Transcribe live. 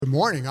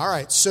morning. All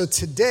right, so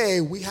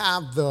today we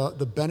have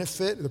the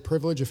benefit, the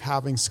privilege of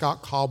having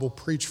Scott Cobble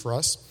preach for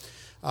us.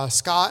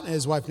 Scott and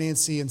his wife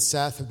Nancy and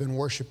Seth have been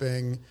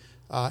worshiping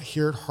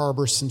here at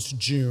Harbor since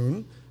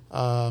June.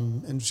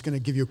 I'm just going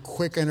to give you a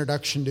quick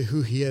introduction to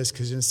who he is,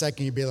 because in a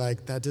second you'll be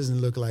like, that doesn't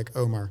look like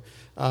Omar.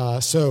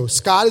 So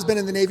Scott has been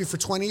in the Navy for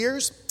 20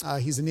 years.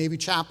 He's a Navy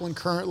chaplain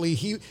currently.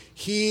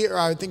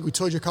 I think we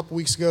told you a couple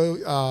weeks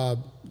ago,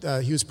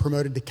 he was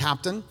promoted to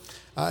captain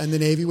in the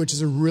Navy, which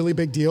is a really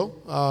big deal.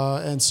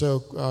 And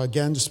so,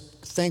 again, just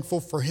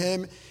thankful for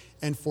him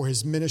and for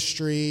his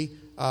ministry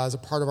as a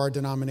part of our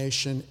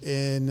denomination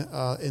in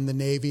the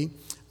Navy.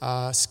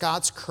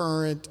 Scott's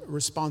current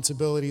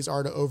responsibilities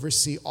are to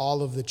oversee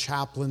all of the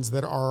chaplains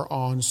that are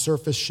on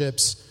surface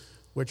ships,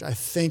 which I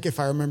think, if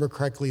I remember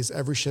correctly, is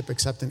every ship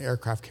except an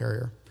aircraft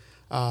carrier.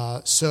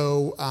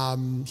 So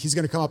he's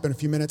going to come up in a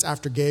few minutes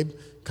after Gabe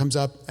comes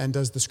up and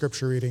does the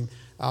scripture reading.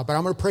 But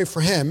I'm going to pray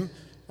for him.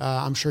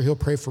 I'm sure he'll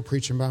pray for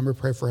preaching, but I'm going to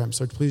pray for him.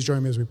 So please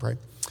join me as we pray.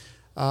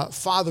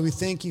 Father, we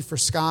thank you for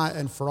Scott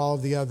and for all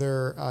of the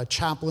other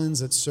chaplains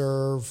that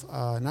serve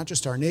not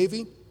just our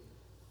Navy,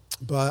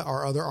 but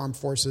our other armed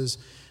forces.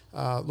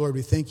 Lord,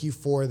 we thank you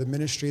for the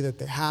ministry that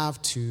they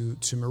have to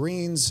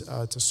Marines,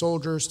 to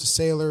soldiers, to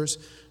sailors,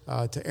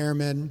 to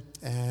airmen,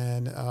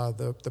 and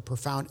the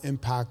profound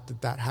impact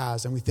that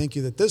has. And we thank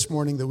you that this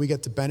morning that we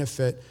get to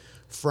benefit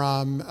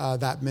from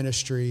that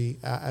ministry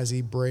as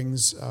he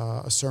brings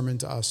a sermon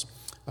to us.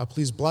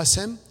 Please bless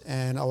him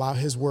and allow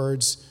his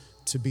words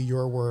to be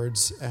your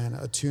words, and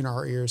attune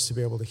our ears to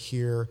be able to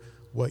hear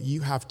what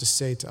you have to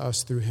say to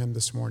us through him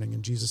this morning.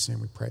 In Jesus'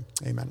 name we pray.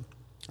 Amen.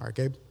 All right,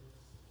 Gabe.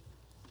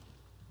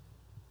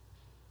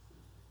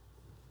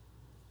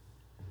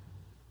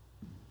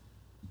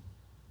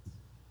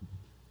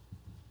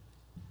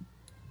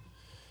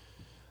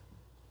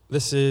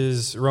 This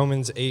is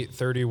Romans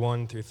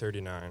 8:31 through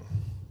 39.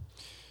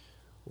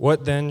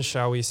 What then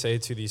shall we say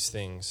to these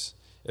things?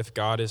 If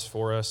God is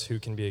for us, who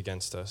can be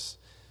against us?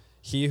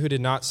 He who did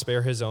not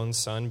spare his own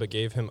son, but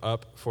gave him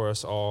up for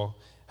us all,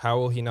 how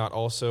will he not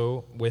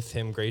also with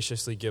him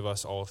graciously give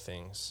us all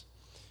things?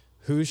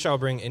 Who shall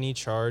bring any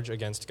charge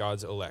against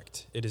God's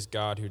elect? It is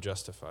God who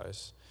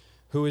justifies.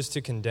 Who is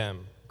to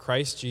condemn?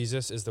 Christ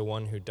Jesus is the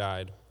one who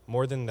died,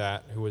 more than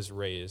that, who was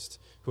raised,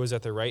 who is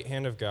at the right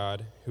hand of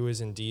God, who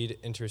is indeed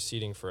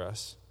interceding for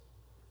us.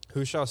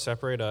 Who shall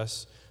separate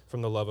us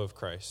from the love of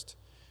Christ?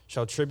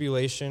 Shall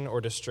tribulation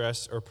or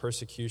distress or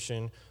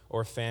persecution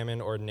or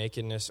famine or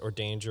nakedness or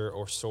danger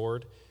or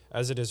sword?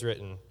 As it is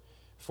written,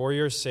 for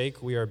your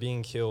sake we are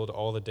being killed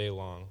all the day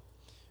long.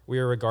 We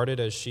are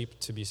regarded as sheep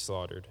to be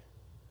slaughtered.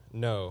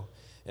 No,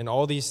 in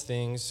all these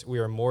things we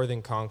are more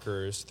than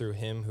conquerors through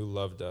him who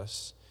loved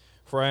us.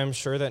 For I am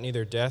sure that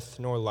neither death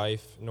nor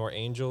life, nor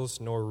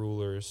angels, nor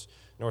rulers,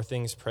 nor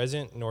things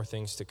present, nor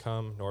things to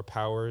come, nor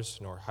powers,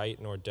 nor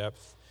height, nor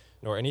depth,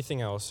 nor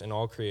anything else in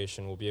all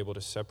creation will be able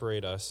to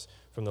separate us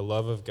from the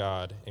love of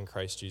God in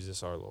Christ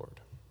Jesus our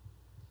Lord.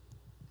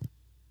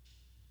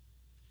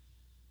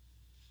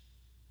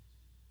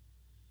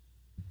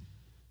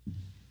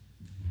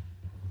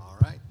 All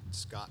right,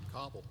 Scott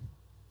Cobble.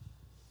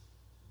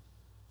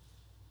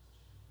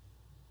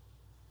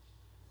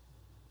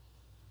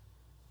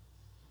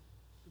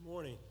 Good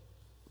morning.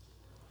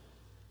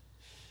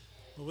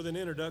 Well, with an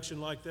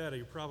introduction like that,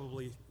 you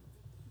probably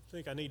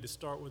think I need to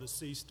start with a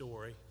sea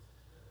story.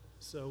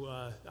 So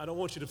I don't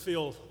want you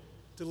to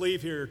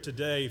leave here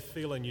today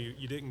feeling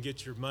you didn't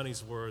get your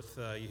money's worth.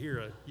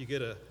 You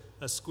get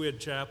a squid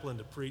chaplain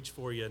to preach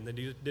for you, and then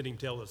you didn't even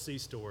tell a sea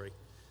story.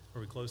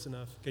 Are we close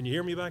enough? Can you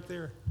hear me back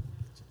there?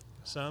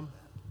 Some?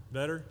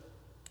 Better?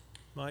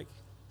 Mike?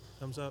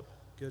 Thumbs up?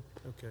 Good?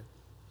 Okay.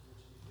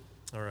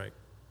 All right.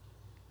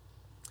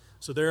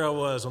 So there I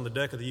was on the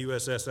deck of the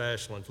USS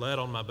Ashland, flat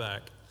on my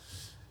back.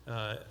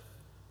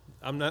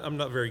 I'm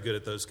not very good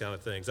at those kind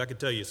of things. I could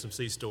tell you some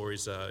sea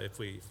stories if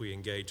we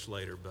engage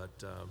later,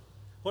 but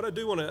what I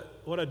do want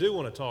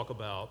to talk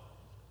about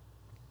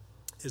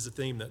is a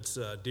theme that's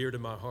dear to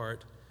my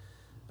heart: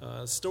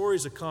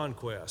 stories of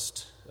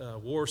conquest,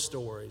 war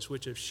stories,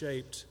 which have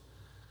shaped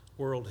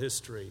world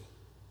history.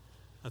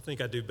 I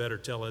think I do better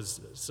tell, as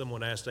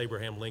someone asked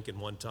Abraham Lincoln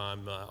one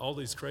time, all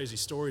these crazy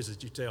stories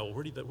that you tell,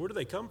 where do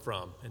they come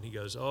from? And he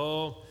goes,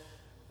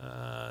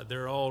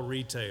 they're all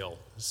retail,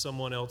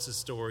 someone else's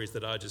stories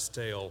that I just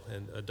tell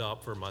and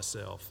adopt for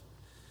myself.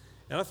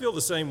 And I feel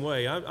the same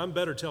way. I'm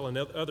better telling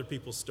other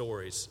people's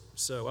stories.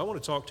 So I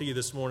want to talk to you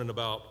this morning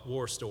about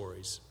war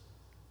stories.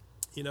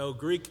 You know,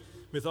 Greek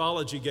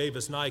mythology gave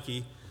us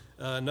Nike,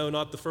 no,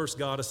 not the first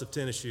goddess of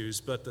tennis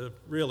shoes, but the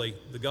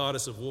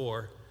goddess of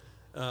war.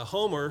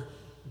 Homer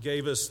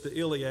gave us the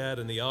Iliad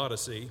and the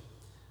Odyssey.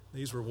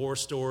 These were war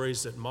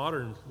stories that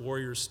modern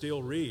warriors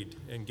still read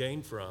and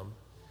gain from.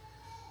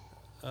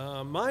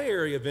 My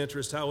area of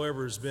interest,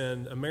 however, has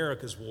been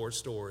America's war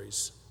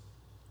stories.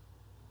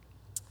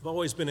 I've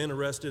always been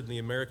interested in the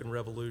American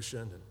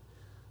Revolution and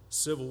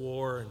Civil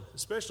War, and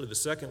especially the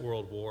Second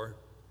World War.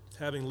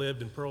 Having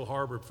lived in Pearl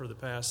Harbor for the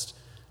past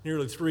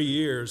nearly 3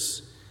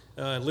 years,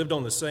 and lived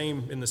in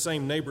the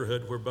same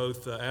neighborhood where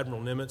both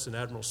Admiral Nimitz and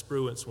Admiral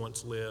Spruance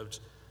once lived.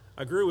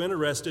 I grew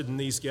interested in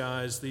these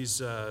guys,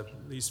 these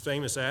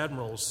famous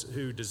admirals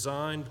who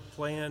designed,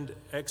 planned,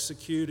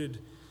 executed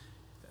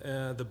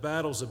the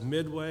battles of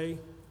Midway,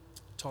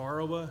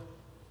 Tarawa,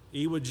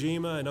 Iwo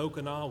Jima, and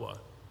Okinawa.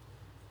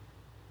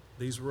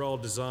 These were all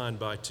designed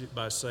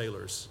by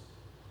sailors,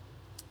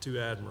 two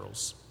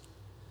admirals.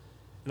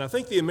 And I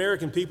think the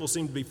American people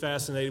seem to be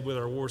fascinated with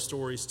our war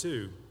stories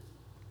too,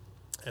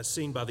 as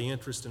seen by the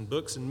interest in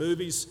books and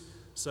movies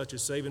such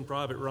as Saving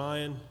Private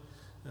Ryan,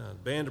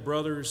 Band of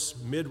Brothers,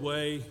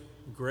 Midway,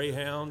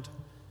 Greyhound.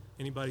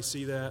 Anybody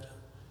see that?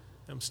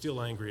 I'm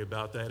still angry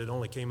about that. It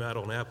only came out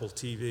on Apple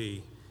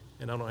TV,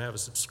 and I don't have a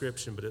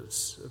subscription, but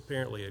it's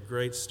apparently a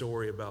great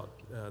story about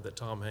that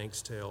Tom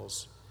Hanks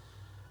tells.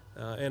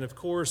 And of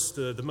course,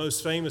 the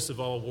most famous of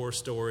all war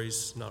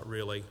stories, not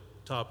really,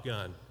 Top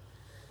Gun.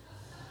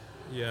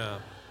 Yeah.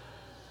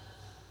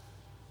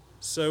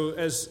 So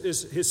as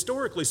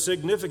historically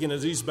significant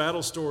as these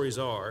battle stories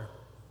are,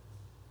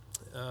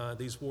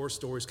 these war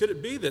stories, could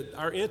it be that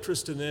our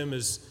interest in them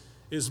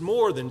is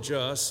more than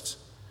just,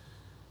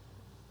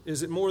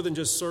 is it more than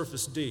just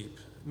surface deep?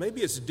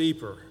 Maybe it's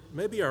deeper.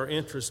 Maybe our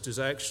interest is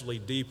actually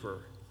deeper.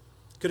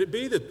 Could it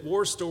be that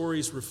war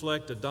stories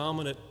reflect a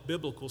dominant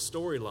biblical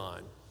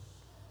storyline?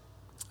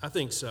 I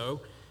think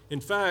so.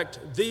 In fact,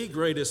 the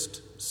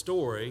greatest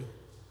story,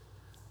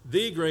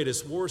 the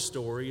greatest war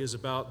story is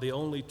about the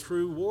only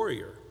true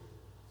warrior.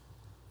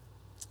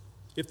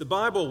 If the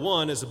Bible,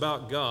 1, is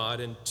about God,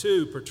 and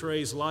 2,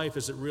 portrays life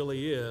as it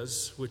really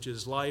is, which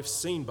is life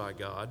seen by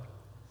God,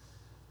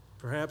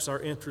 perhaps our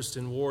interest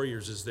in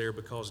warriors is there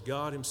because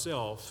God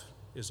himself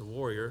is a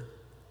warrior,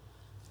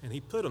 and he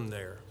put them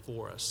there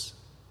for us.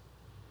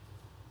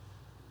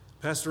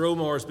 Pastor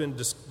Omar has been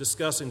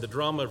discussing the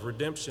drama of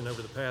redemption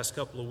over the past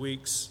couple of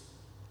weeks,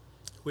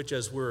 which,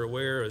 as we're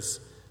aware, is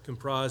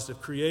comprised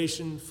of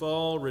creation,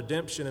 fall,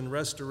 redemption, and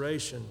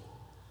restoration.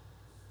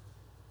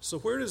 So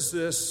where does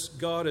this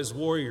God as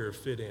warrior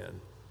fit in?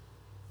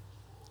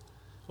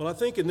 Well, I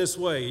think in this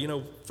way.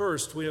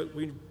 First,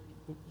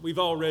 we've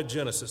all read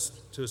Genesis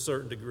to a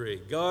certain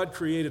degree. God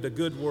created a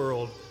good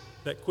world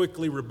that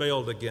quickly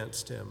rebelled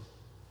against him.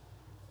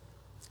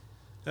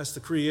 That's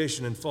the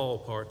creation and fall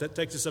part. That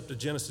takes us up to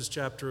Genesis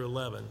chapter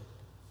 11.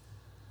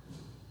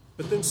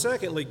 But then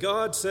secondly,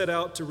 God set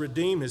out to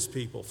redeem his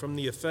people from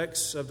the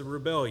effects of the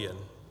rebellion.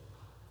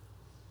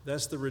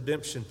 That's the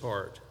redemption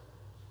part.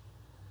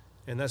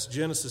 And that's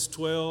Genesis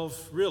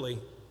 12, really,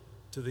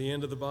 to the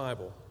end of the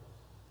Bible.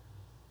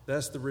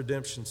 That's the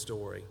redemption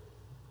story.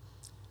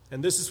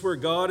 And this is where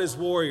God as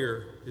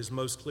warrior is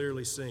most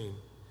clearly seen.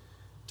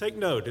 Take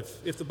note,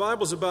 if the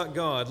Bible's about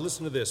God,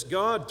 listen to this.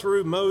 God,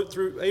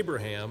 through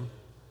Abraham,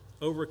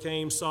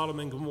 overcame Sodom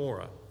and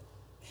Gomorrah.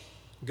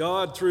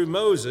 God, through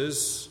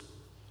Moses,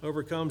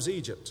 overcomes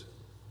Egypt.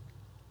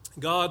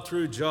 God,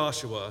 through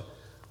Joshua,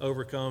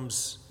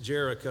 overcomes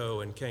Jericho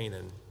and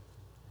Canaan.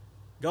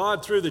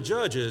 God, through the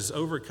judges,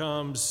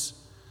 overcomes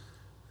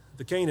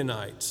the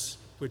Canaanites,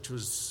 which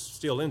was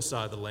still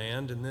inside the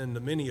land, and then the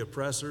many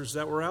oppressors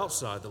that were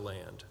outside the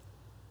land.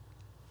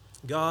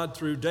 God,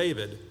 through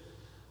David,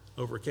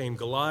 overcame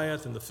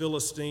Goliath and the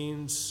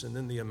Philistines, and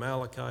then the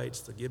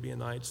Amalekites, the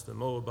Gibeonites, the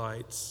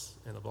Moabites,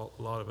 and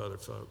a lot of other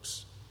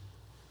folks.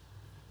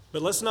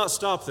 But let's not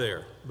stop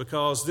there,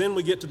 because then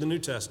we get to the New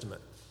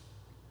Testament.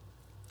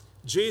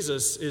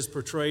 Jesus is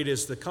portrayed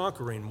as the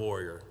conquering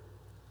warrior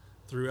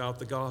throughout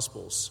the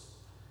Gospels.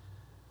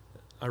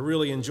 I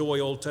really enjoy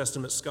Old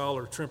Testament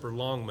scholar Tremper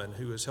Longman,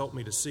 who has helped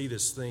me to see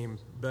this theme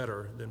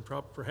better than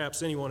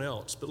perhaps anyone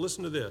else. But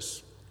listen to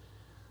this.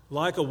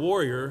 Like a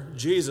warrior,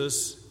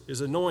 Jesus is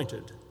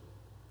anointed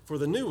for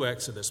the new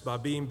Exodus by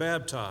being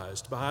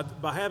baptized,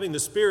 by having the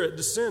Spirit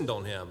descend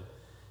on him,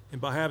 and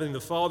by having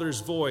the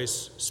Father's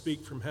voice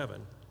speak from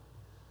heaven.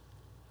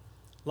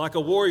 Like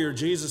a warrior,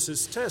 Jesus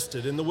is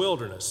tested in the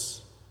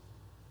wilderness.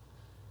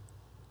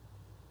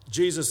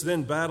 Jesus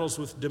then battles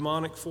with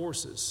demonic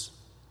forces.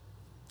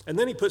 And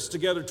then he puts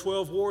together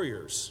 12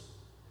 warriors.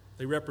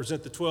 They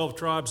represent the 12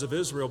 tribes of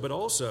Israel, but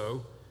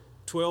also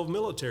 12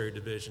 military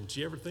divisions. Do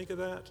you ever think of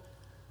that?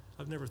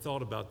 I've never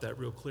thought about that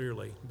real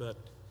clearly, but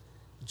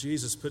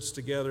Jesus puts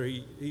together,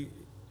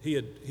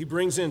 he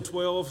brings in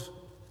 12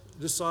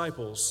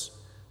 disciples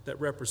that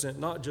represent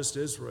not just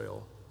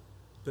Israel,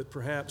 but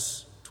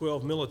perhaps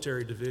 12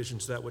 military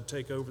divisions that would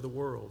take over the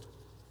world.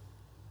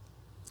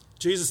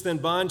 Jesus then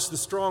binds the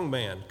strong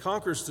man,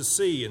 conquers the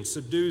sea, and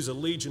subdues a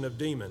legion of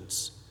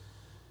demons.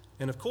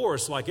 And of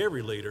course, like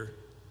every leader,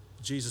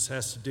 Jesus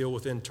has to deal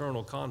with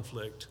internal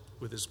conflict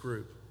with his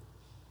group.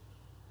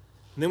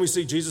 And then we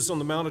see Jesus on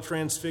the Mount of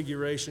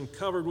Transfiguration,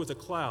 covered with a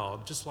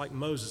cloud, just like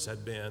Moses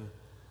had been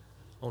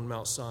on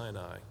Mount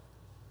Sinai.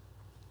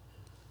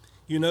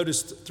 You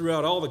notice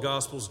throughout all the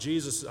Gospels,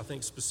 Jesus, I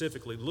think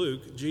specifically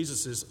Luke,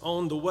 Jesus is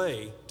on the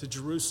way to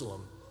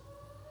Jerusalem,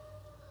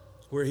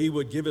 where he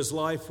would give his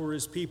life for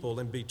his people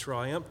and be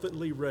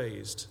triumphantly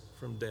raised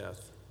from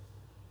death.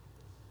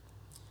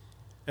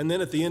 And then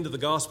at the end of the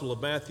Gospel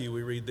of Matthew,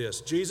 we read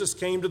this: Jesus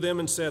came to them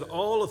and said,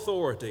 "All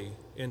authority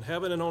in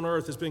heaven and on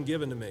earth has been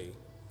given to me.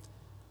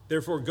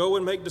 Therefore go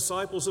and make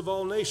disciples of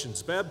all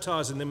nations,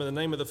 baptizing them in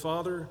the name of the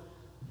Father,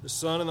 the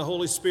Son, and the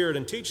Holy Spirit,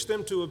 and teach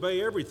them to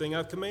obey everything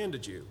I've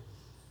commanded you.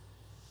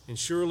 And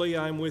surely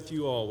I am with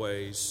you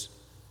always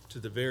to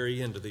the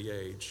very end of the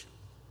age."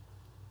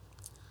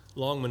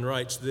 Longman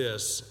writes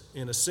this: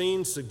 in a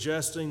scene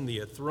suggesting the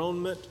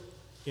enthronement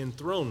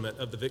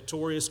of the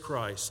victorious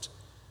Christ,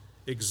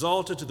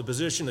 exalted to the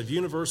position of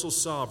universal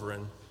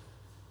sovereign,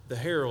 the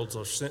heralds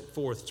are sent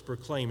forth to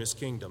proclaim his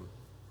kingdom,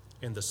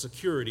 and the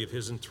security of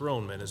his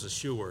enthronement is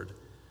assured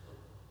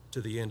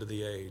to the end of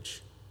the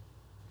age.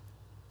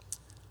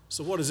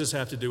 So what does this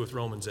have to do with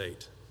Romans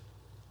 8?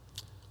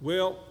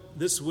 Well,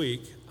 this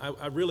week,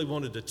 I really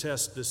wanted to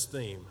test this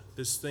theme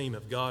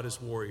of God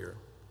as warrior.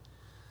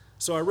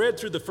 So I read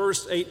through the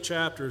first 8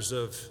 chapters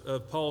of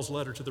Paul's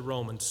letter to the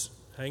Romans.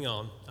 Hang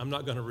on, I'm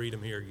not going to read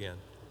them here again.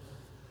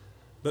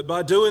 But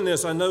by doing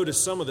this, I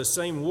noticed some of the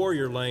same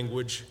warrior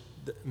language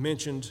that I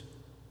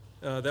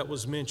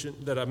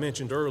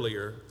mentioned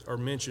earlier are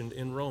mentioned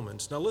in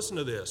Romans. Now listen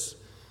to this.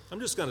 I'm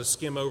just going to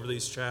skim over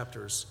these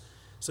chapters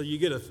so you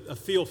get a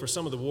feel for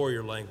some of the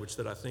warrior language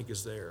that I think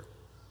is there.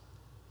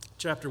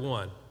 Chapter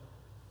 1,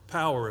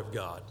 power of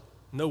God.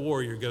 No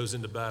warrior goes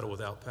into battle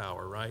without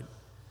power, right?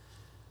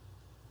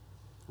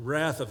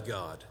 Wrath of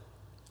God.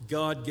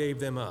 God gave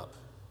them up.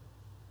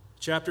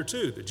 Chapter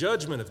 2, the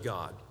judgment of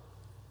God.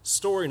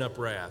 Storing up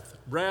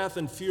wrath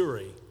and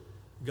fury,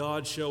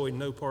 God showing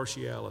no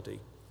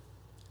partiality.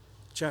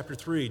 Chapter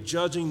 3,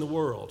 judging the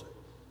world,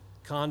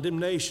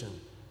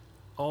 condemnation,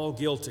 all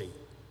guilty,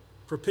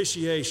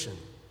 propitiation,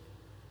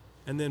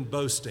 and then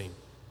boasting.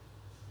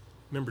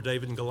 Remember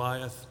David and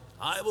Goliath?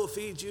 I will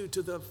feed you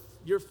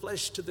your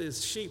flesh to the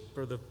sheep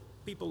or the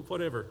people,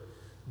 whatever.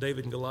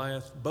 David and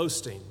Goliath,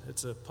 boasting.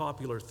 It's a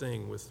popular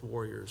thing with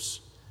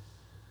warriors.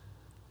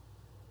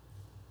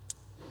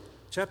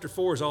 Chapter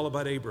 4 is all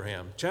about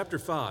Abraham. Chapter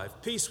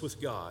 5, peace with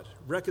God,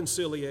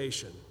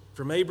 reconciliation.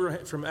 From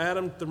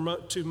Adam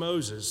to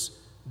Moses,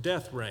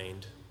 death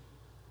reigned.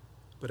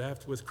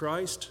 But with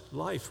Christ,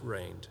 life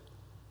reigned.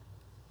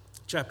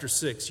 Chapter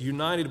 6,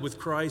 united with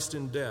Christ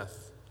in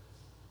death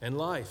and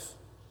life.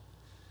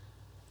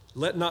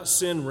 Let not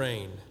sin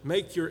reign.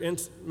 Make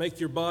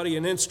your body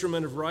an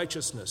instrument of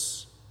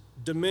righteousness.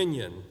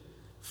 Dominion.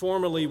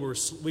 Formerly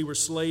we were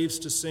slaves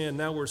to sin.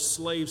 Now we're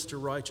slaves to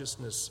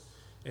righteousness.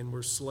 And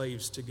we're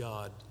slaves to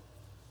God.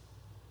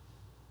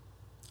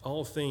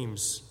 All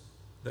themes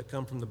that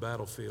come from the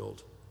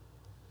battlefield.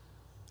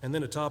 And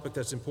then a topic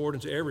that's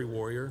important to every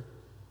warrior,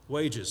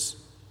 wages.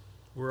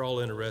 We're all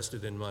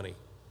interested in money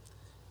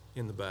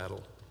in the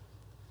battle.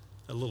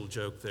 A little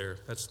joke there.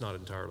 That's not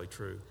entirely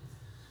true,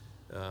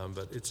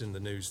 but it's in the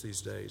news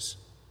these days.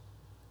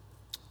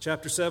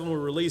 Chapter 7, we're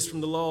released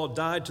from the law,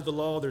 died to the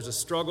law. There's a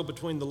struggle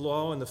between the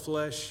law and the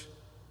flesh.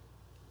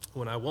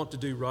 When I want to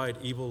do right,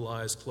 evil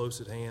lies close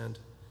at hand.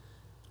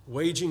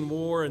 Waging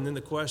war, and then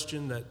the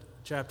question that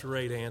chapter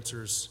 8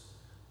 answers,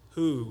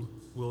 who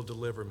will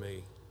deliver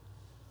me?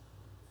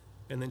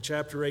 And then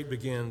chapter 8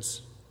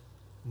 begins,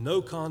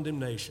 no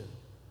condemnation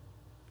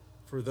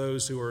for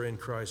those who are in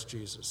Christ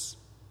Jesus.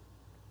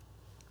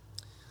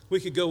 We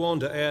could go on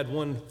to add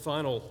one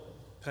final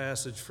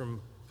passage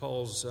from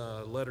Paul's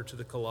letter to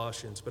the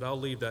Colossians, but I'll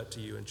leave that to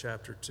you in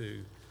chapter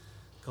 2,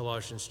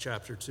 Colossians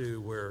chapter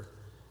 2, where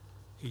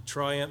he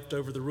triumphed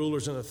over the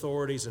rulers and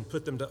authorities and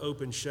put them to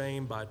open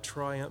shame by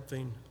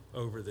triumphing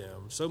over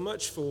them. So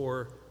much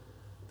for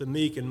the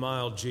meek and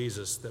mild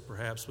Jesus that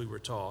perhaps we were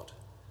taught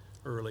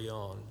early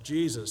on.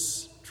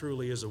 Jesus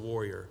truly is a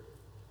warrior.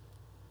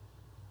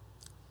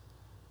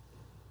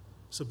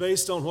 So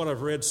based on what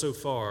I've read so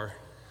far,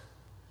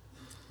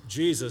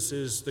 Jesus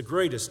is the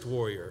greatest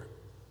warrior.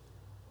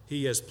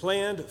 He has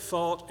planned,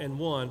 fought, and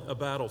won a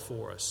battle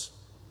for us.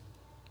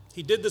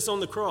 He did this on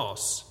the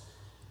cross.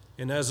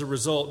 And as a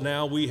result,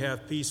 now we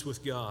have peace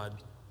with God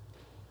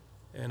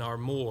and are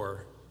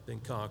more than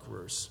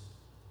conquerors.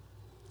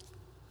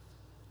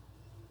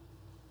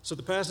 So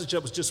the passage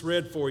that was just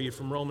read for you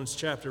from Romans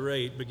chapter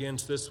 8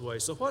 begins this way.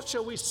 So what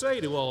shall we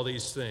say to all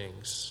these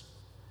things?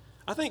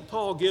 I think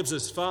Paul gives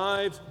us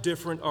 5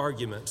 different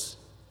arguments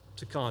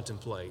to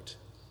contemplate.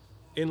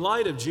 In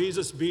light of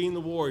Jesus being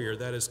the warrior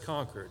that has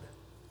conquered.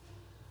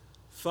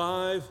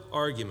 5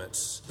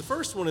 arguments. The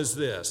first one is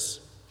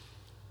this.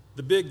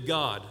 The big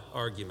God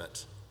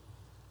argument.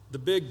 The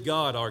big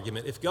God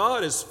argument. If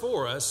God is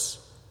for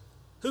us,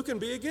 who can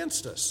be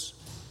against us?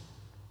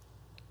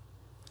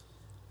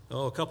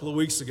 A couple of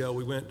weeks ago,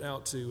 we went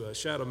out to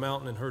Shadow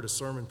Mountain and heard a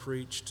sermon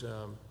preached.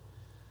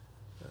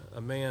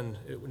 A man,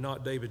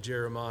 not David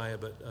Jeremiah,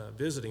 but a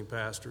visiting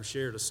pastor,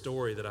 shared a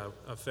story that I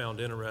found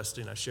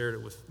interesting. I shared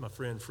it with my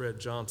friend Fred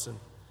Johnson.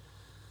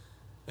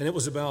 And it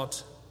was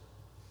about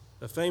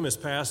a famous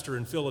pastor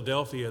in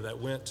Philadelphia that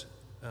went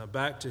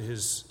back to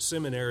his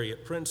seminary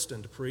at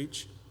Princeton to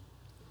preach.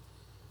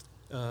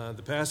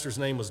 The pastor's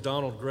name was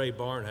Donald Gray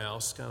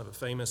Barnhouse, kind of a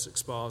famous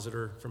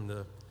expositor from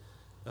the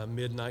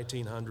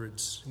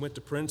mid-1900s. He went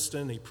to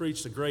Princeton. He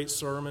preached a great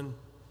sermon.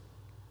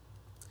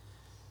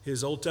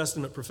 His Old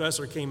Testament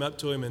professor came up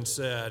to him and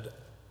said,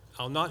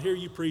 "I'll not hear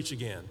you preach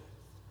again."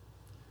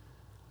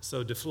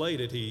 So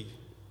deflated, he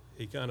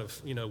kind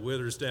of,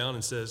 withers down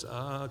and says,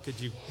 "Could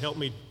you help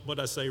me? What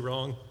did I say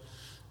wrong?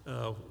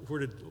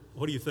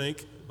 What do you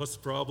think? What's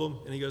the problem?"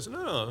 And he goes,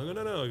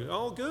 No,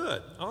 all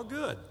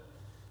good.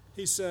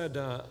 He said,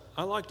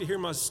 "I like to hear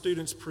my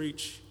students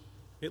preach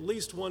at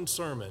least one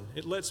sermon.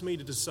 It lets me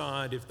to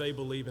decide if they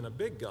believe in a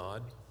big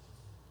God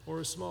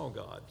or a small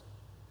God."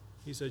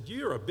 He said,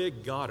 "You're a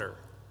big Godder.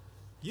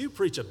 You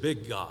preach a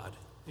big God."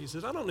 He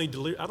said, I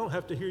don't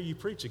have to hear you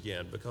preach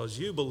again because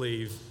you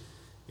believe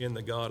in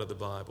the God of the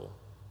Bible."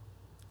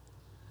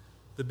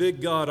 The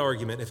big God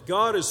argument. If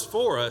God is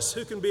for us,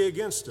 who can be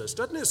against us?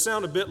 Doesn't it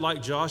sound a bit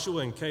like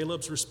Joshua and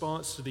Caleb's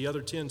response to the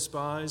other 10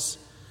 spies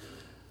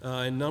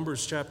in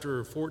Numbers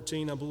chapter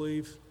 14, I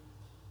believe?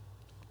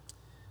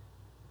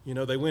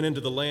 They went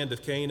into the land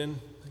of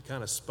Canaan. They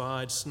kind of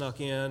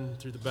snuck in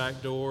through the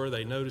back door.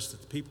 They noticed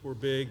that the people were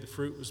big, the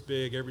fruit was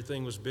big,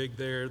 everything was big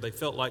there. They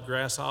felt like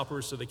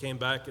grasshoppers, so they came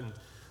back and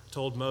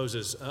told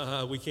Moses,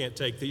 "We can't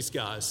take these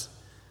guys.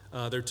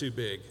 They're too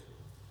big."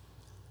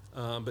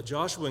 But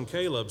Joshua and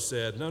Caleb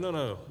said,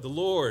 No, the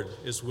Lord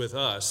is with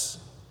us.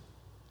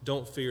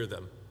 Don't fear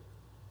them.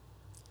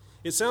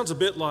 It sounds a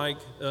bit like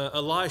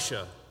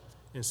Elisha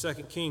in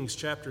 2 Kings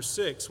chapter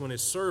 6 when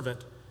his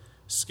servant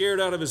scared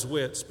out of his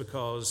wits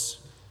because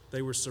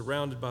they were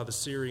surrounded by the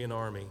Syrian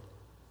army.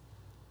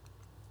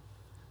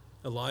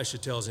 Elisha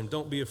tells him,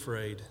 "Don't be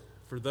afraid,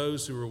 for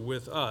those who are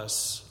with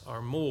us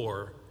are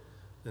more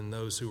than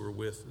those who are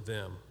with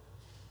them."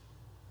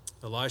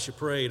 Elisha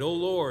prayed, "O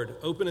Lord,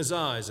 open his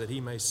eyes that he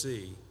may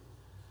see."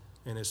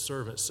 And his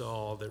servant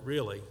saw that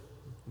really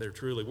there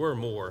truly were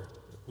more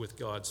with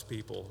God's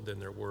people than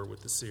there were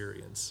with the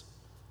Syrians.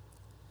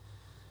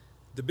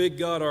 The big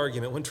God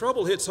argument. When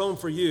trouble hits home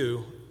for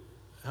you,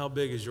 how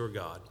big is your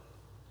God?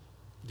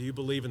 Do you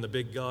believe in the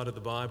big God of the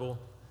Bible?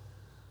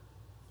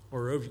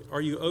 Or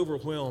are you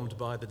overwhelmed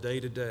by the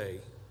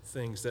day-to-day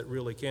things that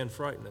really can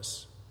frighten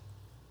us?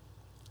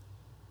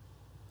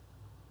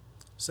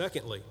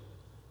 Second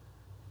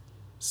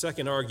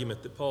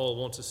argument that Paul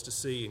wants us to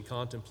see and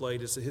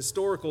contemplate is a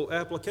historical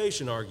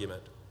application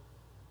argument.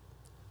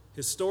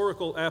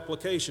 Historical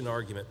application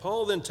argument.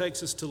 Paul then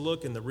takes us to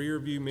look in the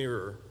rearview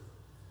mirror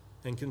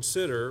and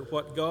consider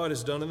what God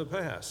has done in the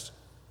past.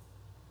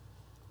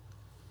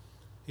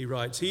 He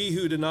writes, "He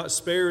who did not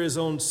spare his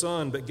own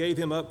son, but gave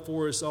him up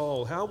for us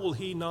all, how will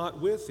he not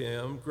with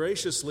him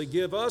graciously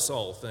give us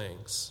all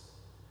things?"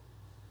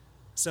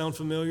 Sound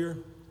familiar?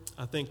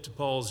 I think to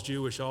Paul's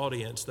Jewish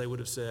audience, they would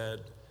have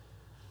said,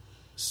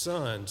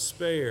 "Son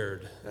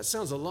spared." That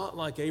sounds a lot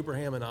like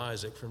Abraham and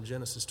Isaac from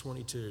Genesis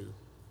 22.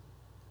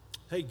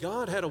 Hey,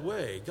 God had a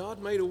way.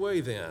 God made a way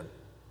then.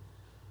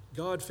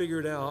 God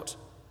figured out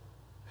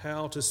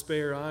how to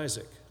spare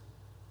Isaac.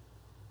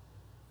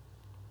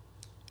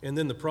 And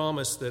then the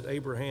promise that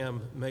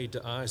Abraham made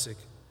to Isaac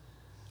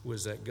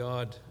was that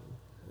God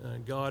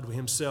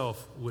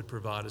himself would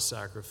provide a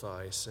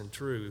sacrifice. And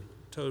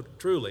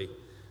truly,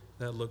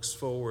 that looks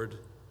forward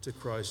to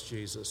Christ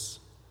Jesus.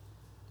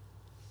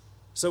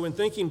 So in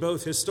thinking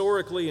both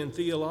historically and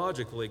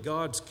theologically,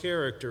 God's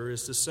character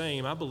is the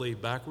same, I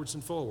believe, backwards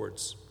and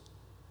forwards.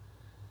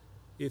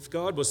 If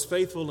God was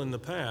faithful in the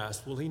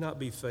past, will he not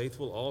be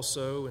faithful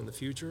also in the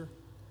future?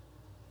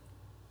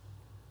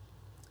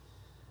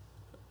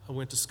 I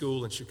went to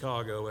school in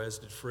Chicago, as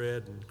did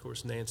Fred, and of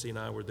course Nancy and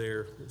I were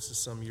there. This is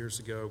some years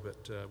ago,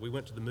 but we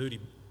went to the Moody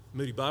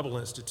Bible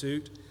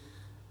Institute,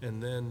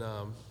 and then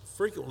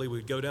frequently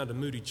we'd go down to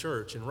Moody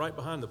Church, and right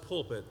behind the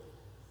pulpit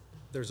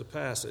there's a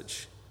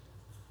passage,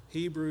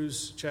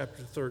 Hebrews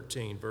chapter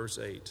 13, verse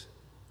 8.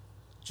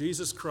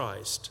 Jesus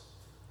Christ,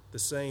 the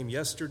same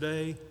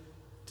yesterday,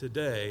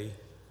 today,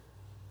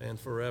 and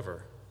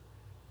forever.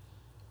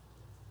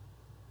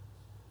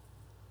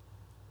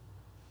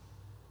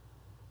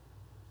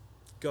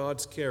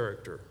 God's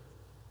character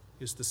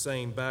is the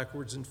same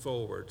backwards and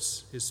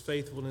forwards. His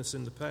faithfulness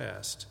in the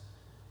past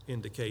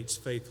indicates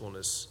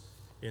faithfulness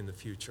in the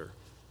future.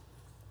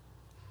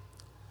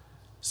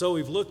 So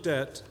we've looked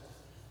at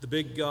the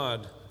big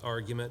God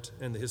argument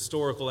and the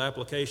historical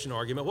application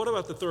argument. What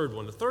about the third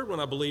one? The third one,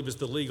 I believe, is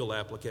the legal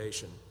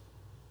application.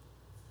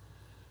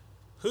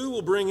 Who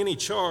will bring any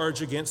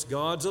charge against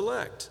God's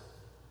elect?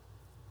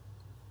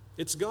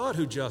 It's God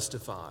who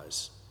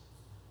justifies.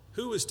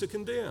 Who is to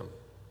condemn?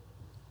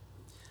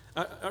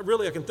 I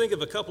can think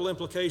of a couple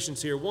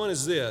implications here. One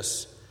is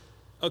this.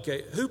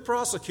 Okay, who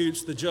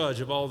prosecutes the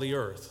judge of all the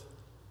earth?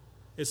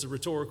 It's a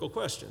rhetorical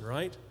question,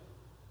 right?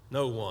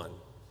 No one.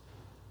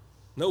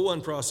 No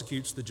one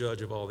prosecutes the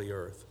judge of all the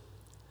earth.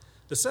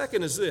 The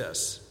second is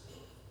this.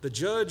 The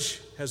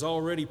judge has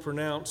already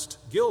pronounced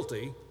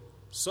guilty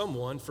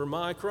someone for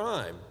my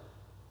crime,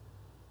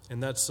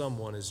 and that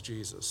someone is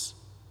Jesus.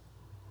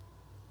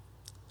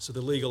 So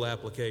the legal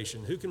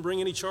application. Who can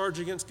bring any charge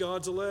against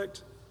God's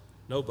elect?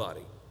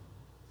 Nobody.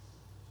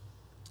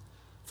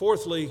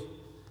 Fourthly,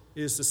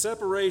 is the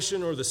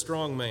separation or the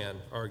strong man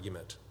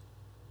argument.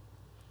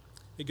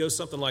 It goes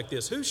something like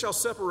this: who shall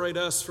separate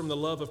us from the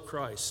love of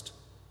Christ?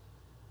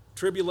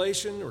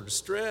 Tribulation or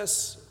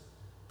distress,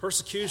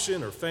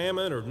 persecution or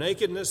famine or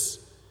nakedness,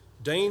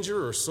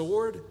 danger or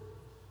sword?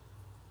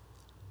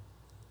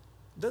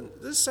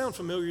 Doesn't this sound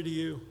familiar to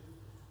you?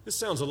 This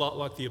sounds a lot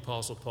like the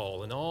Apostle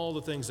Paul and all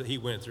the things that he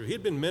went through. He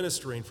had been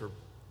ministering for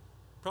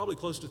probably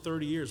close to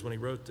 30 years when he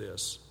wrote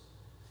this.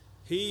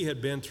 He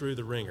had been through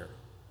the ringer.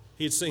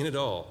 He had seen it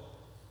all.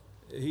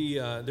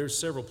 There's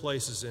several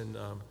places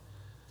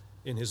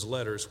in his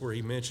letters where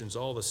he mentions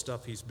all the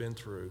stuff he's been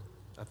through.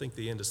 I think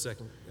the end of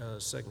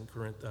Second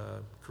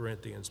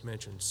Corinthians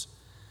mentions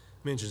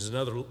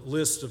another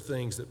list of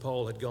things that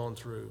Paul had gone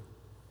through.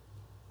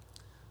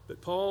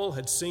 But Paul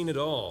had seen it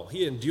all.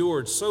 He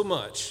endured so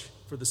much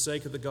for the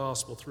sake of the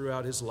gospel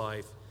throughout his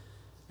life,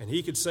 and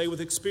he could say with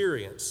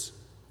experience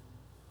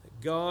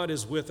that God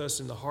is with us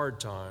in the hard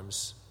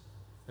times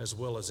as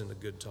well as in the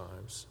good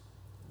times.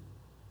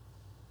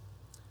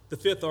 The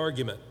fifth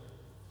argument,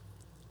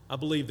 I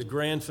believe the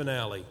grand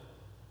finale.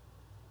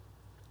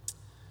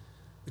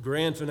 The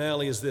grand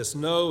finale is this: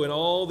 no, in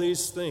all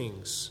these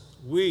things,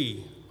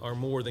 we are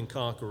more than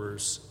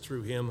conquerors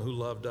through him who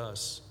loved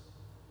us.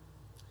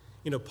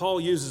 You know,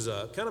 Paul uses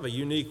a kind of a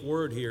unique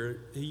word here.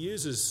 He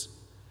uses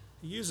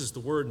the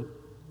word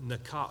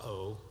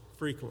nikao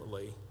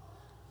frequently,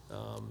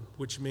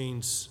 which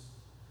means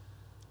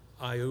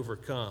I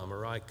overcome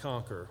or I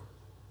conquer.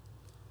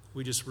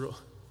 We just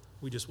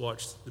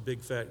watched the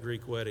Big Fat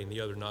Greek Wedding the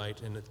other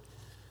night, and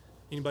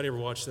anybody ever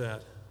watched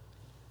that?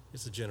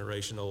 It's a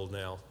generation old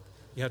now.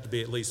 You have to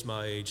be at least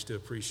my age to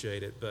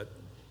appreciate it, but,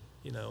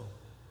 you know,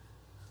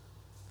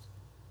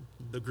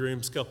 the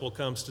groom's couple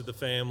comes to the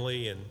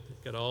family and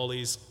got all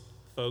these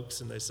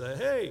folks, and they say,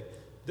 hey,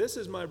 this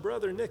is my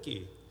brother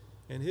Nicky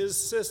and his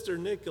sister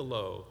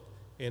Nicolo,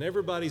 and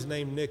everybody's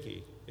named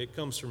Nicky. It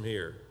comes from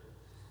here.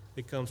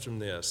 It comes from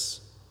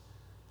this.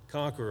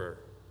 Conqueror.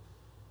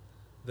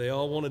 They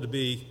all wanted to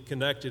be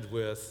connected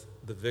with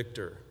the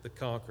victor, the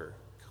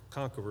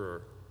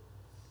conqueror.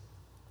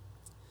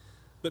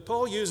 But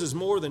Paul uses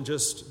more than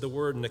just the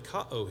word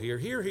nikao here.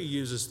 Here he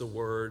uses the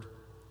word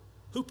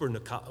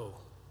hupernikao,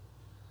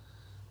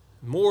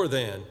 more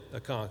than a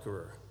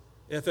conqueror.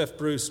 F.F.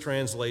 Bruce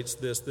translates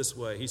this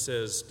way. He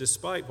says,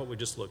 despite what we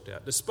just looked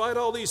at, despite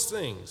all these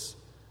things,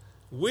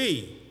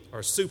 we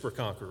are super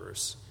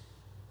conquerors.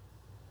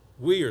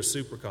 We are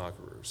super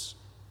conquerors.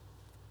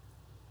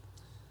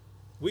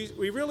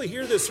 We really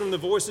hear this from the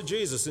voice of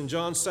Jesus in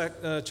John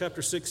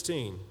chapter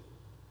 16.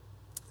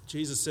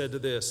 Jesus said to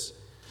this,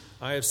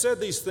 I have said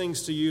these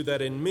things to you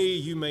that in me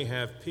you may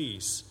have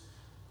peace.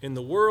 In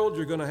the world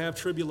you're going to have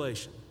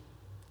tribulation,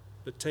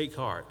 but take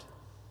heart.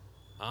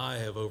 I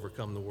have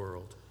overcome the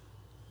world.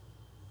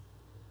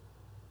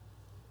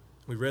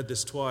 We read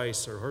this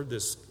twice, or heard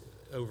this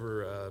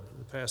over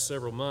the past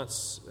several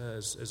months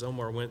as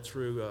Omar went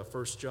through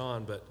 1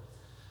 John. But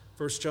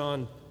 1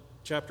 John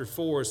chapter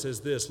 4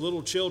 says this,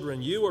 little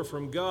children, you are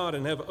from God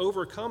and have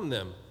overcome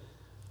them,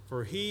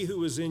 for he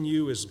who is in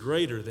you is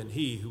greater than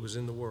he who is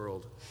in the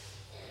world.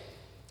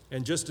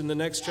 And just in the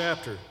next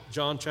chapter,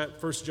 1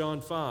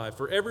 John 5,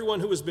 for everyone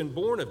who has been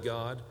born of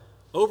God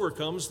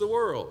overcomes the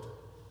world.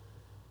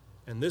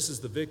 And this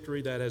is the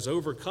victory that has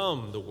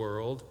overcome the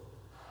world,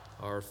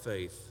 our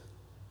faith.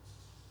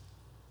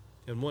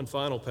 In one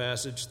final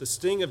passage, the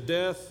sting of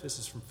death, this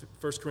is from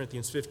 1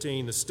 Corinthians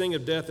 15, the sting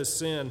of death is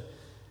sin,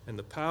 and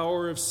the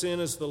power of sin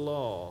is the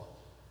law.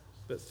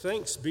 But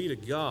thanks be to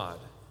God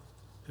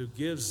who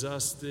gives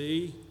us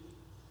the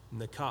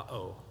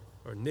nikao,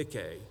 or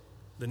Nike,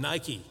 the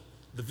Nike,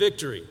 the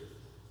victory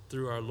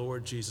through our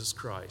Lord Jesus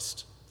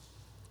Christ.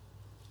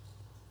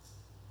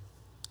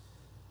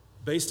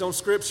 Based on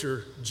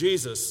Scripture,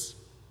 Jesus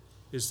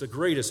is the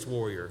greatest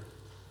warrior.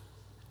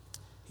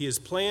 He has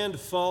planned,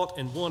 fought,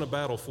 and won a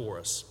battle for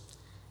us.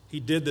 He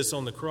did this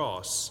on the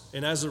cross,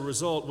 and as a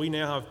result, we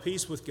now have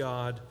peace with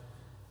God,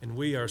 and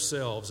we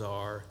ourselves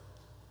are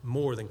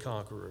more than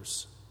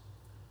conquerors.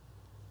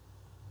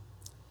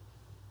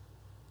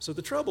 So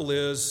the trouble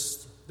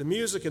is, the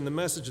music and the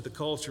message of the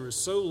culture is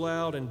so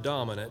loud and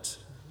dominant,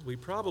 we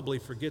probably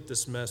forget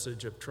this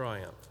message of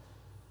triumph.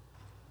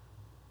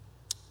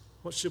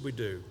 What should we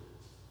do?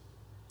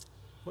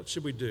 What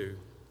should we do?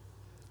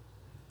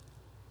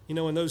 You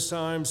know, in those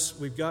times,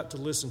 we've got to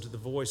listen to the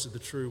voice of the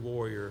true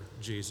warrior,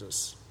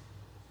 Jesus.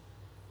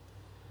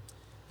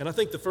 And I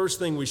think the first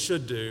thing we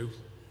should do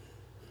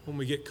when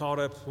we get caught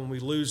up, when we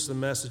lose the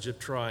message of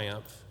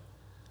triumph,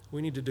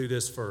 we need to do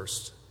this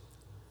first.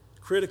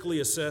 Critically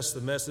assess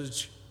the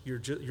message you're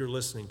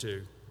listening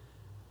to.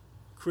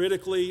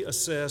 Critically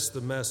assess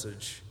the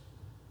message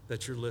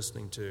that you're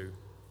listening to.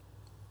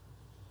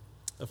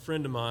 A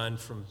friend of mine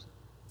from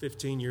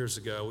 15 years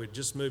ago, we'd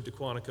just moved to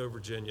Quantico,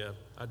 Virginia.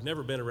 I'd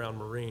never been around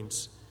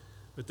Marines,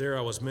 but there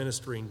I was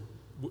ministering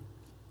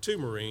to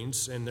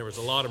Marines, and there was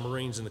a lot of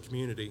Marines in the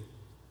community.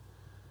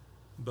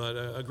 But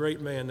a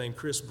great man named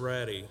Chris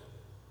Brady,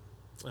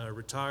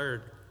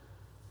 retired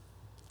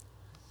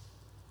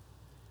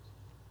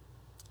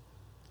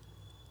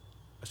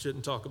I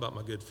shouldn't talk about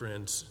my good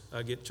friends.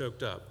 I get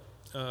choked up.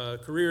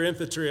 Career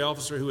infantry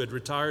officer who had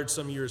retired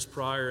some years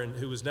prior and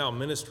who was now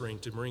ministering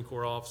to Marine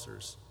Corps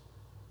officers.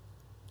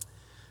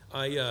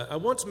 I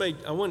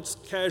once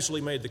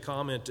casually made the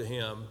comment to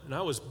him, and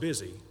I was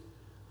busy.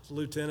 I was a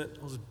lieutenant.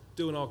 I was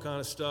doing all kind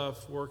of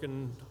stuff,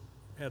 working,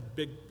 had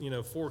big,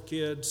 4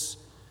 kids,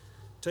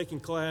 taking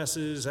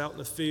classes, out in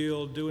the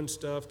field, doing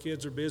stuff.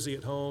 Kids are busy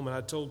at home. And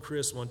I told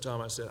Chris one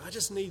time, I said, I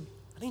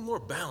need more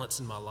balance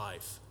in my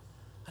life.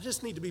 I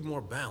just need to be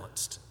more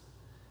balanced.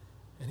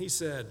 And he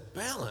said,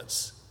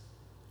 balance?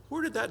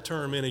 Where did that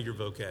term enter your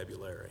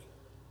vocabulary?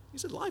 He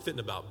said, life isn't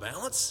about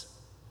balance.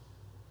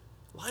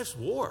 Life's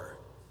war.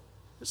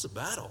 It's a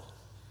battle.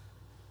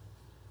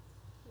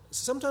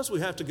 Sometimes we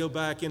have to go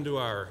back into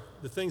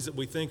the things that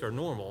we think are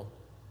normal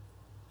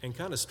and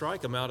kind of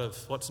strike them out of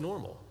what's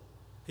normal.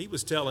 He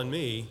was telling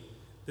me,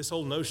 this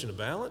whole notion of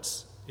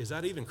balance, is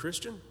that even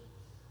Christian?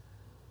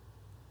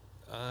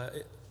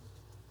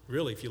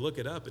 Really, if you look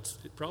it up, it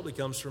probably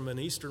comes from an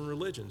Eastern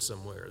religion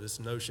somewhere, this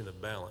notion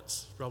of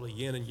balance. Probably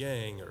yin and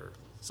yang or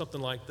something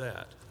like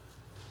that.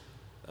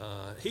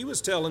 He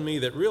was telling me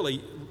that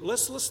really,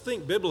 let's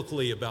think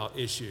biblically about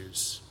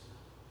issues.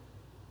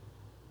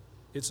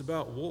 It's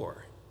about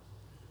war.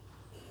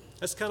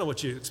 That's kind of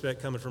what you expect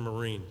coming from a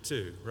Marine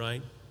too,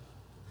 right?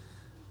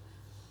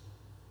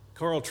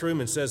 Carl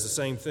Truman says the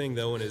same thing,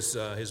 though, in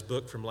his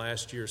book from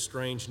last year,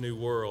 Strange New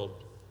World.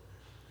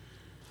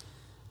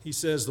 He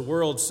says, the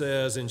world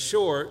says, in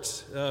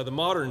short, the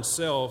modern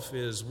self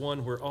is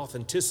one where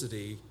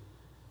authenticity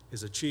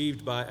is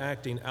achieved by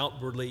acting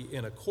outwardly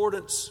in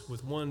accordance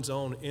with one's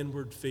own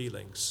inward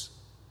feelings.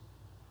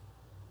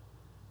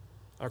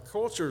 Our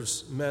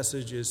culture's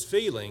message is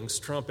feelings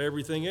trump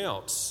everything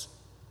else.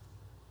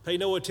 Pay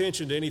no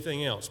attention to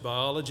anything else.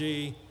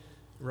 Biology,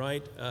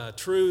 right?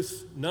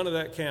 Truth, none of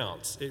that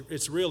counts.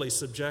 It's really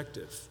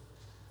subjective.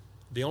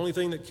 The only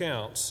thing that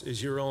counts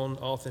is your own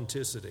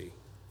authenticity,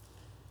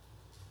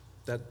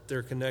 that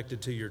they're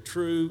connected to your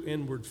true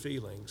inward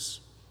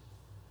feelings.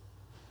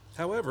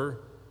 However,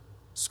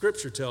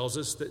 Scripture tells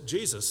us that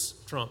Jesus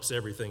trumps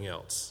everything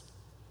else.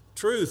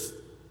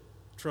 Truth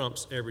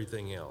trumps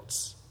everything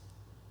else.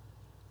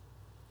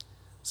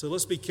 So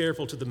let's be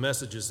careful to the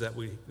messages that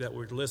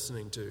we're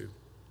listening to.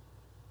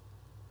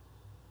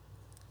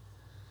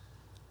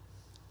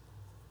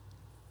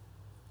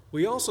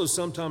 We also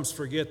sometimes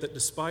forget that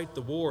despite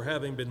the war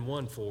having been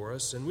won for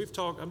us, and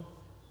the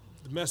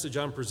message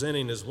I'm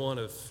presenting is one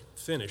of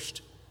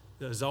finished,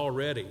 that is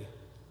already.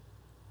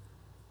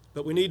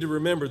 But we need to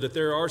remember that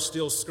there are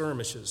still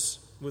skirmishes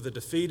with a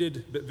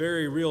defeated but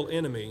very real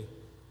enemy,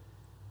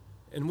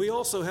 and we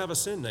also have a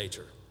sin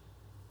nature.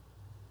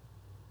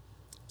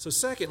 So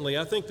secondly,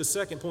 I think the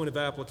second point of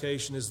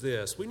application is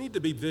this. We need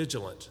to be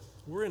vigilant.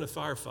 We're in a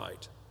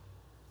firefight.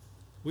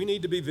 We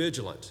need to be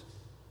vigilant.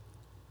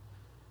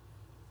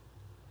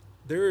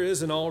 There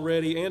is an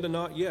already and a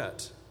not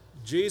yet.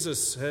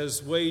 Jesus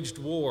has waged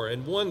war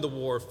and won the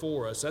war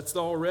for us. That's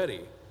the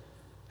already.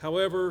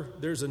 However,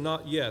 there's a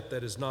not yet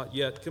that is not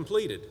yet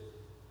completed.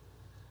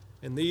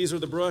 And these are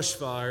the brush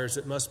fires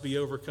that must be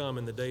overcome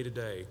in the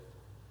day-to-day.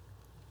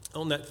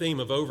 On that theme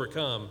of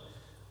overcome,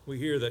 we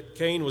hear that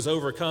Cain was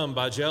overcome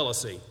by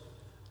jealousy.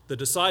 The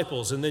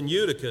disciples and then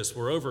Eutychus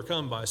were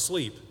overcome by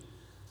sleep.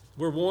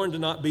 We're warned to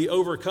not be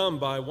overcome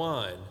by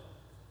wine.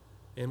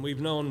 And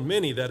we've known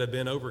many that have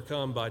been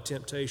overcome by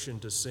temptation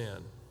to sin.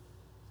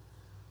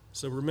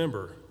 So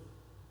remember,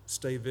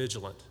 stay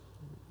vigilant.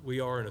 We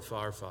are in a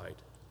firefight.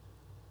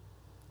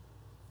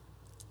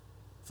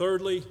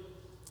 Thirdly,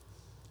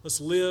 let's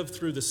live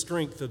through the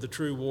strength of the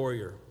true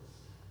warrior.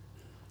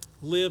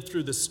 Live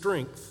through the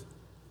strength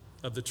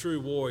of the true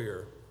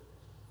warrior.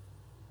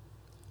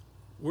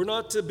 We're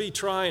not to be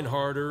trying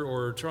harder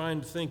or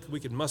trying to think we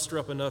can muster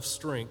up enough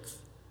strength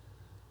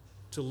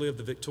to live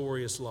the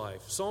victorious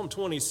life. Psalm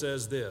 20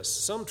 says this,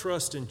 some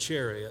trust in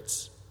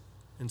chariots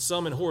and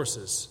some in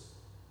horses,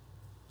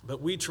 but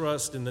we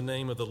trust in the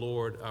name of the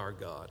Lord our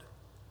God.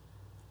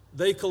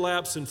 They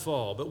collapse and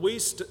fall, but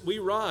we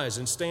rise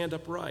and stand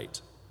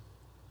upright.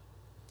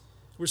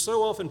 We're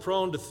so often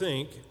prone to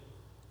think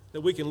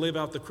that we can live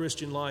out the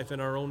Christian life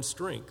in our own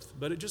strength,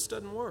 but it just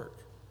doesn't work.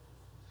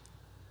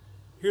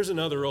 Here's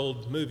another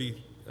old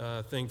movie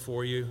thing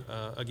for you.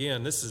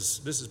 Again, this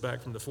is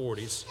back from the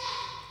 40s.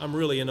 I'm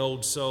really an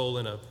old soul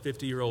in a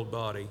 50-year-old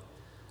body.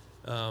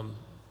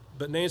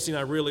 But Nancy and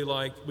I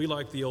we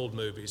like the old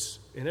movies.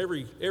 And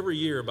every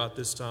year about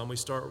this time, we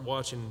start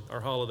watching our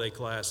holiday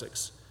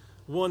classics.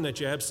 One that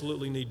you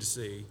absolutely need to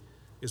see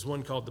is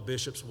one called The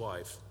Bishop's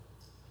Wife.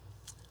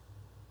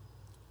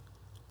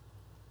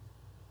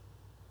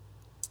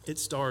 It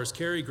stars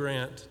Cary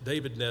Grant,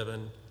 David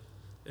Nevin,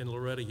 and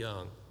Loretta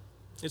Young.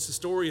 It's the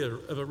story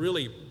of a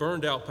really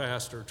burned-out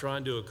pastor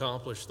trying to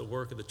accomplish the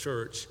work of the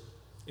church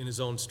in his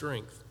own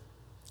strength.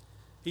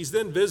 He's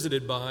then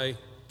visited by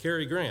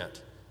Cary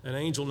Grant, an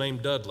angel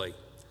named Dudley,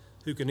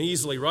 who can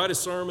easily write a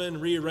sermon,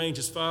 rearrange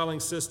his filing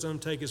system,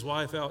 take his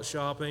wife out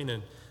shopping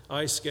and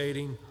ice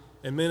skating,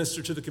 and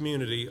minister to the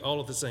community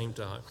all at the same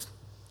time.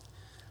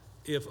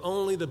 If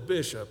only the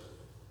bishop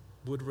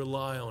would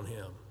rely on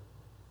him.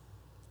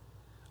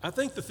 I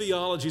think the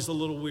theology is a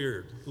little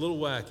weird, a little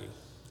wacky.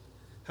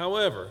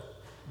 However,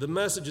 the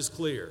message is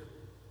clear.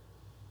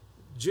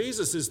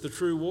 Jesus is the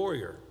true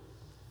warrior,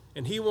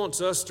 and he wants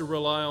us to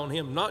rely on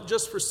him, not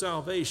just for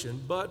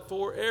salvation, but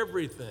for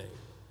everything.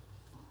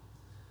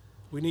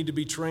 We need to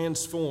be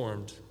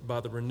transformed by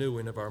the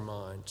renewing of our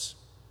minds.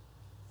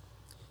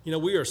 You know,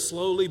 we are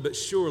slowly but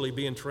surely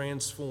being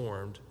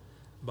transformed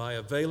by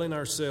availing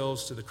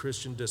ourselves to the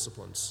Christian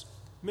disciplines.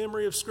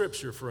 Memory of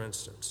Scripture, for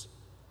instance,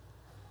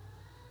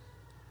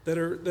 that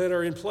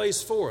are in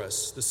place for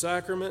us. The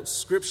sacraments,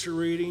 Scripture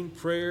reading,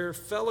 prayer,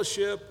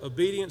 fellowship,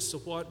 obedience to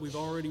what we've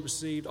already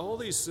received. All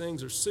these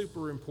things are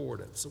super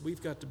important. So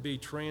we've got to be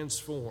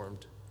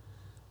transformed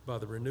by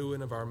the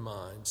renewing of our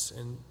minds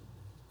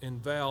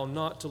and vow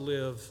not to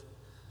live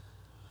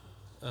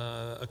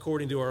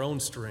according to our own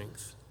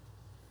strength,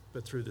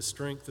 but through the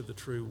strength of the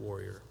true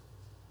warrior.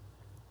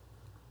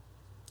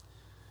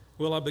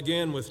 Well, I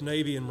began with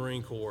Navy and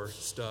Marine Corps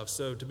stuff,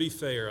 so to be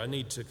fair, I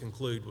need to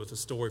conclude with a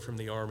story from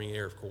the Army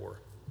Air Corps,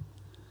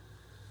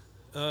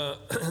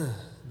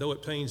 though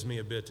it pains me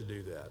a bit to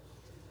do that.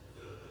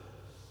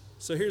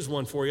 So here's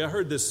one for you. I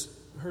heard this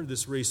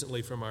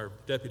recently from our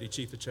Deputy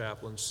Chief of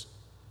Chaplains,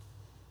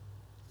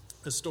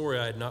 a story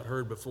I had not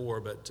heard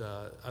before, but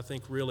I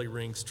think really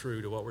rings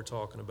true to what we're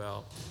talking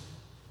about.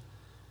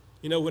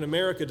 You know, when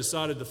America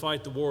decided to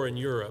fight the war in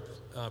Europe,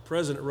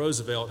 President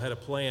Roosevelt had a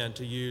plan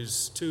to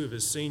use two of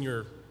his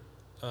senior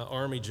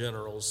Army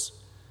generals,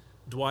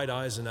 Dwight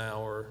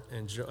Eisenhower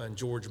and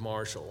George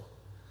Marshall,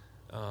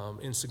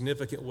 in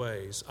significant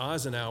ways.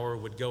 Eisenhower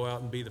would go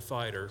out and be the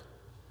fighter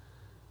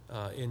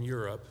in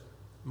Europe.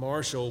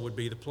 Marshall would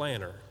be the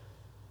planner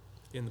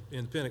in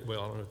the Pentagon.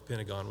 Well, I don't know if the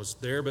Pentagon was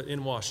there, but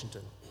in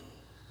Washington.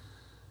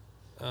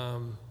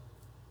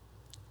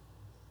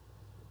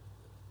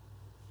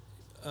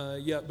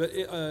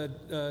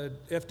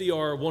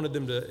 FDR wanted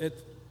them to,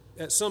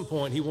 at some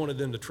point, he wanted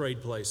them to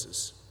trade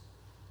places.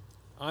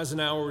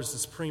 Eisenhower was the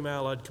Supreme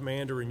Allied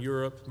Commander in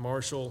Europe,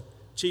 Marshall,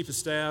 Chief of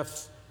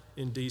Staff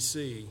in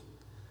D.C.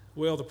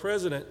 Well, the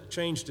president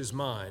changed his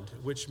mind,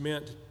 which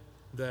meant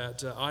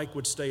that Ike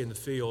would stay in the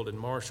field and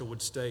Marshall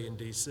would stay in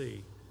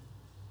D.C.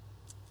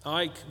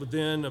 Ike would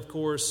then, of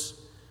course,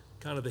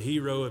 kind of the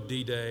hero of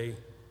D-Day,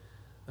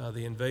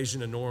 the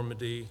invasion of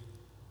Normandy,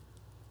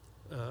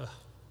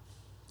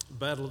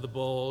 Battle of the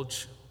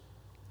Bulge,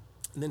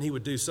 and then he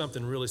would do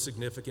something really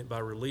significant by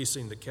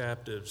releasing the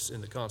captives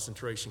in the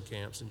concentration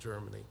camps in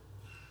Germany.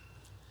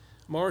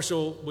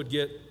 Marshall would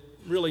get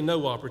really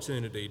no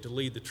opportunity to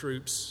lead the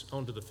troops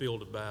onto the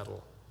field of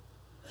battle.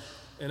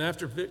 And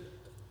after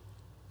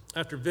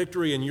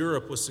victory in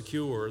Europe was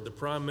secure, the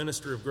Prime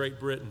Minister of Great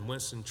Britain,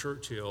 Winston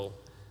Churchill,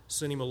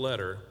 sent him a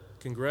letter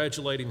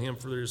congratulating him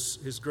for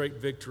his great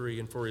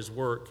victory and for his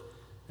work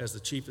as the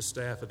Chief of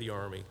Staff of the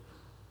Army.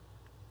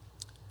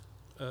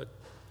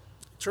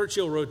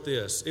 Churchill wrote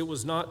this: "It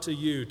was not to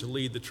you to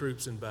lead the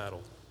troops in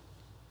battle.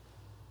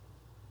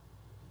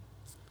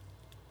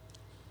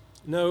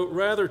 No,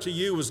 rather to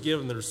you was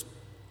given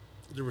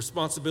the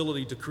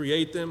responsibility to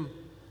create them,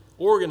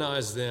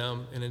 organize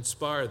them, and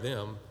inspire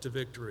them to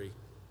victory."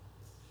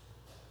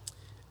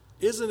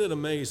 Isn't it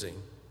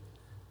amazing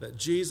that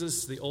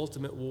Jesus, the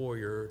ultimate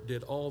warrior,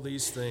 did all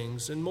these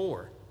things and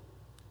more?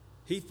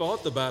 He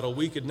fought the battle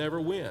we could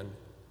never win.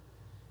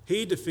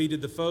 He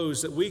defeated the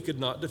foes that we could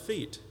not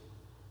defeat.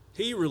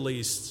 He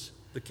released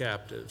the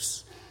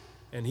captives,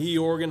 and he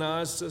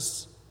organized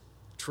us,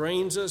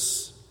 trains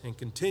us, and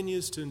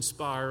continues to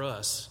inspire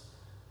us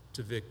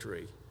to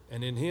victory.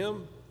 And in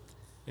him,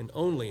 and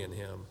only in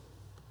him,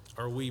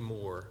 are we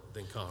more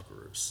than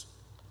conquerors.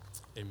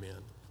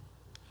 Amen.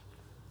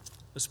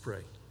 Let's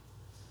pray.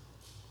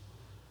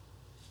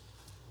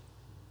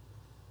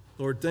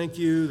 Lord, thank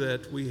you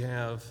that we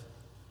have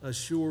a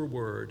sure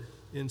word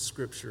in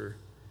Scripture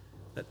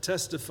that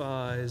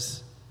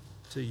testifies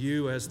to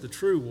you as the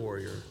true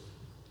warrior,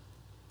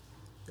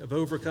 have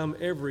overcome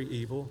every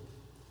evil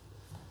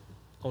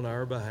on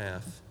our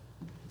behalf.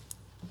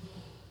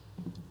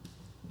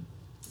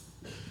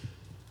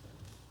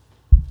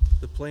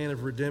 The plan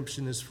of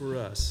redemption is for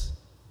us.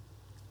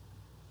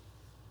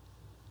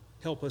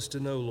 Help us to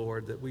know,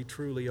 Lord, that we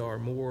truly are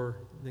more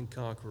than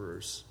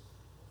conquerors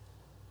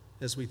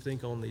as we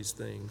think on these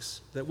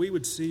things, that we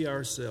would see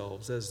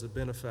ourselves as the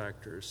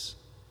benefactors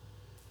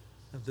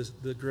of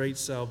the great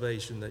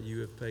salvation that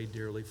you have paid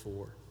dearly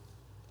for.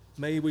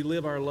 May we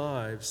live our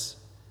lives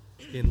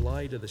in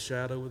light of the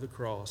shadow of the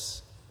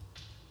cross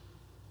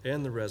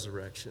and the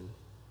resurrection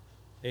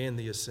and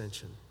the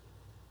ascension.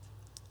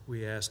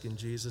 We ask in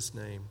Jesus'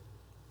 name.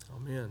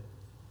 Amen.